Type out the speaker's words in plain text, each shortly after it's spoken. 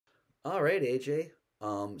All right, AJ.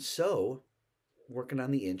 So working on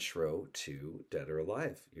the intro to Dead or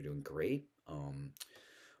Alive. You're doing great.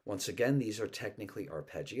 Once again, these are technically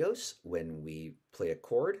arpeggios. When we play a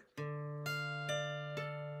chord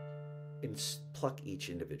and pluck each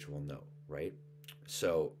individual note, right?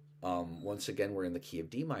 So once again, we're in the key of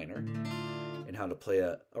D minor. And how to play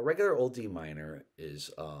a regular old D minor is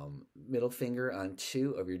middle finger on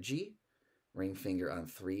 2 of your G, ring finger on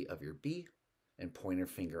 3 of your B, and pointer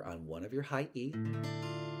finger on 1 of your high E.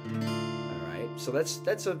 All right, so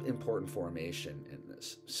that's an important formation in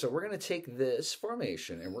this. So we're going to take this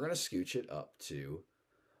formation and we're going to scooch it up to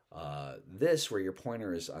this where your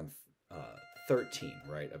pointer is on 13,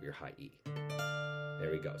 right, of your high E. There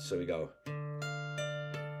we go. So we go,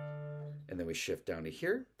 and then we shift down to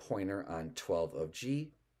here, pointer on 12 of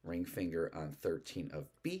G, ring finger on 13 of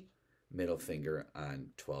B, middle finger on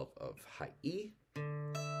 12 of high E.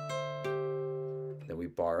 Then we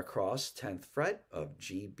bar across 10th fret of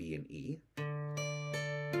G, B, and E.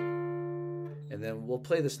 And then we'll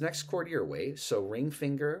play this next chord your way. So ring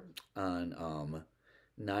finger on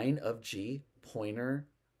 9 of G, pointer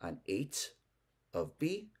on 8 of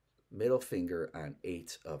B, middle finger on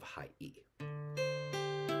 8 of high E.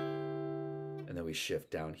 And then we shift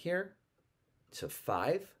down here to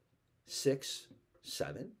 5, 6,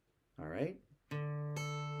 7. All right.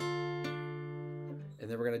 And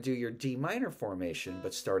then we're going to do your D minor formation,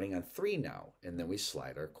 but starting on 3 now. And then we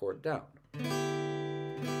slide our chord down.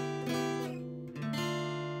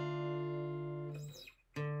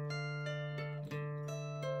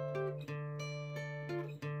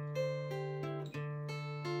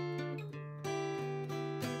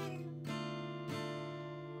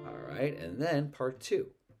 All right. And then part 2.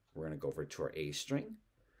 We're going to go over to our A string.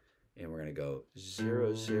 And we're going to go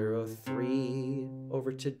 0, 0, 3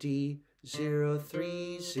 over to D, 0,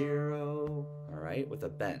 3, 0. All right, with a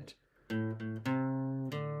bend. And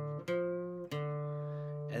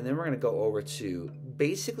then we're going to go over to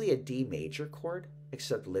basically a D major chord,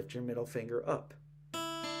 except lift your middle finger up.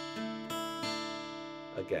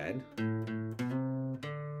 Again.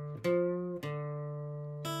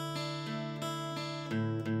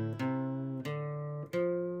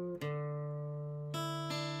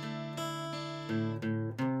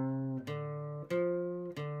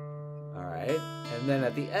 And then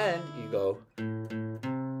at the end, you go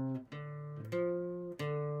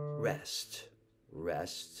rest,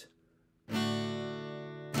 rest. All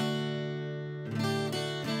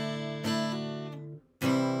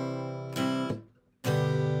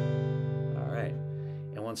right.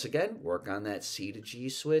 And once again, work on that C to G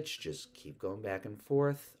switch. Just keep going back and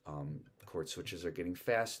forth. Chord switches are getting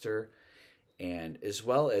faster. And as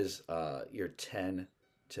well as your 10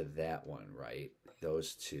 to that one, right?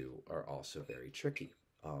 Those two are also very tricky.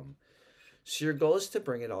 So your goal is to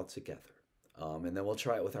bring it all together. And then we'll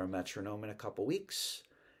try it with our metronome in a couple weeks.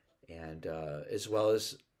 And as well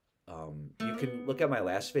as you can look at my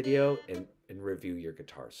last video and review your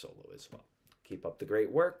guitar solo as well. Keep up the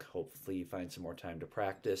great work. Hopefully you find some more time to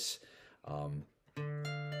practice.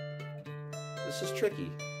 This is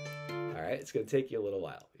tricky. All right, it's going to take you a little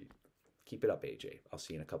while. Keep it up, AJ. I'll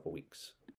see you in a couple weeks.